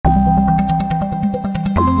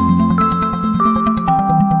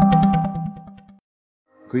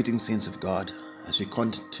Greetings, saints of God, as we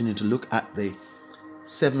continue to look at the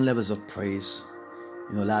 7 levels of praise.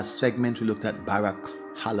 In the last segment, we looked at Barak,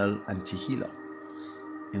 Hallel, and Tehillah.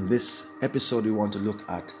 In this episode, we want to look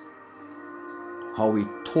at how we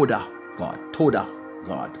Todah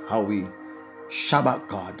God, how we Shabbat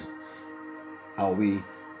God, how we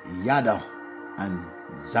Yada and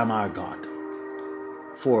Zamar God.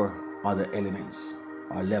 4 other elements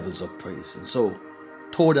or levels of praise. And so,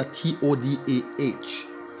 Todah, T-O-D-A-H,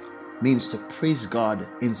 means to praise God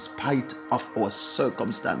in spite of our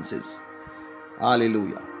circumstances.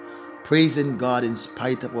 Hallelujah. Praising God in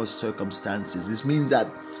spite of our circumstances. This means that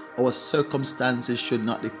our circumstances should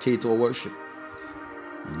not dictate our worship.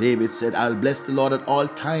 David said, I'll bless the Lord at all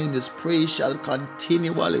times. His praise shall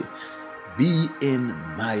continually be in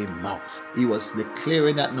my mouth. He was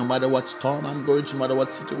declaring that no matter what storm I'm going through, no matter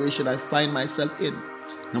what situation I find myself in,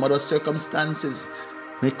 no matter what circumstances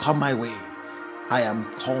may come my way, I am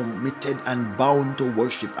committed and bound to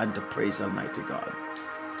worship and to praise Almighty God.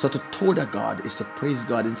 So to Todah God is to praise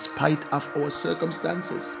God in spite of our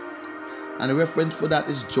circumstances. And a reference for that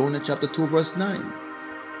is Jonah chapter 2 verse 9.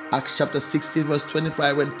 Acts chapter 16 verse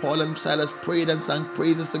 25, when Paul and Silas prayed and sang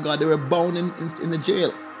praises to God, they were bound in the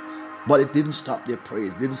jail. But it didn't stop their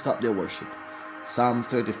praise, didn't stop their worship. Psalm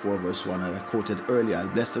 34 verse 1, I quoted earlier, I'll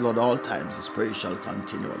bless the Lord all times, his praise shall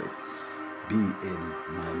continually be in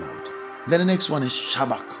my mouth. Then the next one is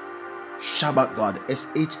Shabbat. Shabbat God,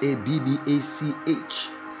 S-H-A-B-B-A-C-H.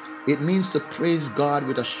 It means to praise God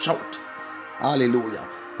with a shout. Hallelujah.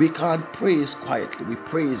 We can't praise quietly. We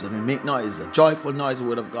praise and we make noise. A joyful noise, the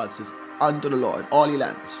word of God says, unto the Lord, all ye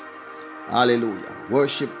lands. Hallelujah.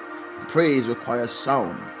 Worship, praise requires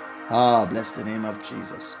sound. Bless the name of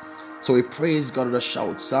Jesus. So we praise God with a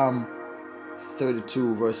shout. Psalm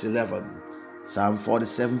 32 verse 11. Psalm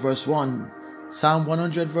 47 verse 1. Psalm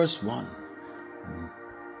 100 verse 1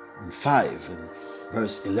 and 5 and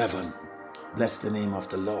verse 11. Bless the name of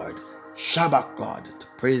the Lord. Shabbat God, to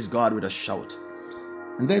praise God with a shout.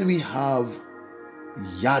 And then we have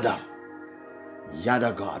Yada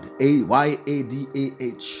God,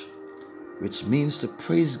 A-Y-A-D-A-H, which means to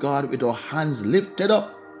praise God with our hands lifted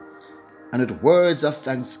up and with words of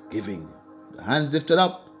thanksgiving. The hands lifted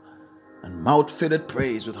up and mouth filled with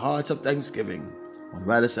praise with hearts of thanksgiving. One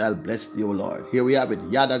writer said, I'll bless thee, O Lord. Here we have it,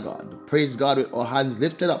 Yada God. Praise God with our hands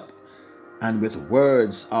lifted up and with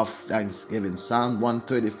words of thanksgiving. Psalm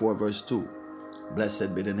 134 verse 2.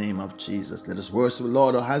 Blessed be the name of Jesus. Let us worship the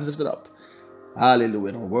Lord, our hands lifted up.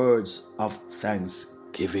 Hallelujah. In words of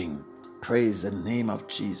thanksgiving. Praise the name of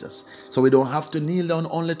Jesus. So we don't have to kneel down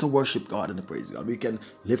only to worship God and to praise God. We can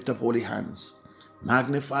lift up holy hands,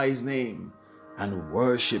 magnify his name, and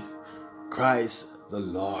worship Christ the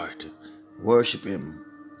Lord. Worship him,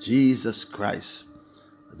 Jesus Christ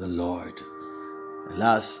the Lord. The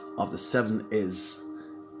last of the 7 is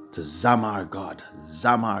to Zamar God.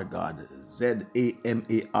 Zamar God,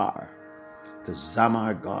 Z-A-M-A-R, to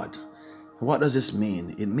Zamar God. And what does this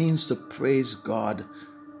mean? It means to praise God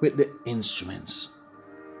with the instruments.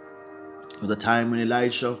 At the time when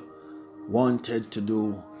Elisha wanted to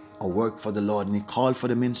do a work for the Lord, and he called for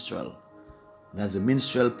the minstrel. And as the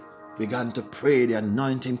minstrel began to pray, the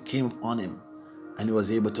anointing came upon him, and he was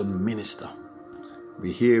able to minister.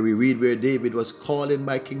 We read where David was called in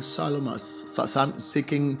by King Solomon,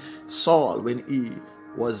 seeking Saul when he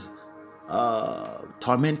was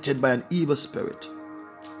tormented by an evil spirit.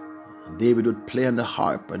 And David would play on the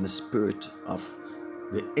harp, and the spirit of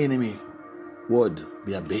the enemy would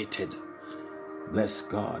be abated. Bless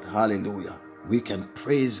God. Hallelujah. We can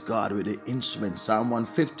praise God with the instrument. Psalm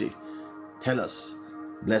 150 tell us,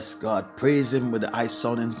 bless God. Praise him with the high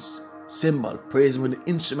sounding cymbal. Praise him with the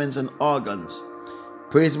instruments and organs.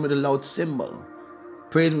 Praise him with the loud cymbal.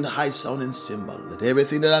 Praise him with the high sounding cymbal. Let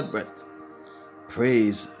everything that hath breath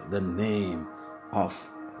praise the name of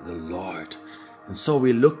the Lord. And so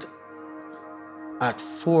we looked at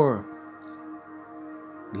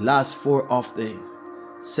last 4 of the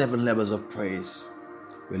 7 levels of praise.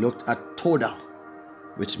 We looked at Todah,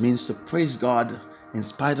 which means to praise God in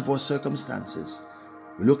spite of our circumstances.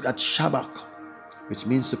 We looked at Shabbat, which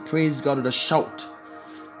means to praise God with a shout.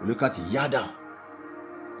 We look at Yada,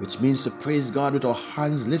 which means to praise God with our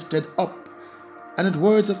hands lifted up and with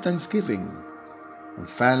words of thanksgiving. And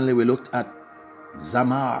finally, we looked at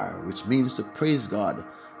Zamar, which means to praise God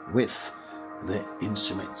with the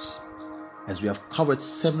instruments. As we have covered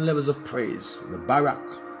 7 levels of praise, the Barak,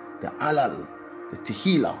 the Hallel, the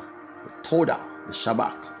Tehillah, the Todah, the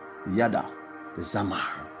Shabbat, the Yada, the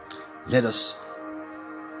Zamar. Let us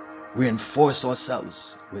reinforce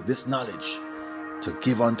ourselves with this knowledge to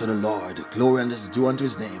give unto the Lord glory and due unto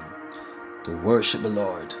his name, to worship the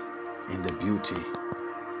Lord in the beauty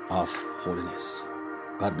of holiness.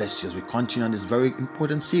 God bless you as we continue on this very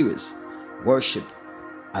important series, worship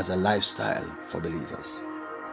as a lifestyle for believers.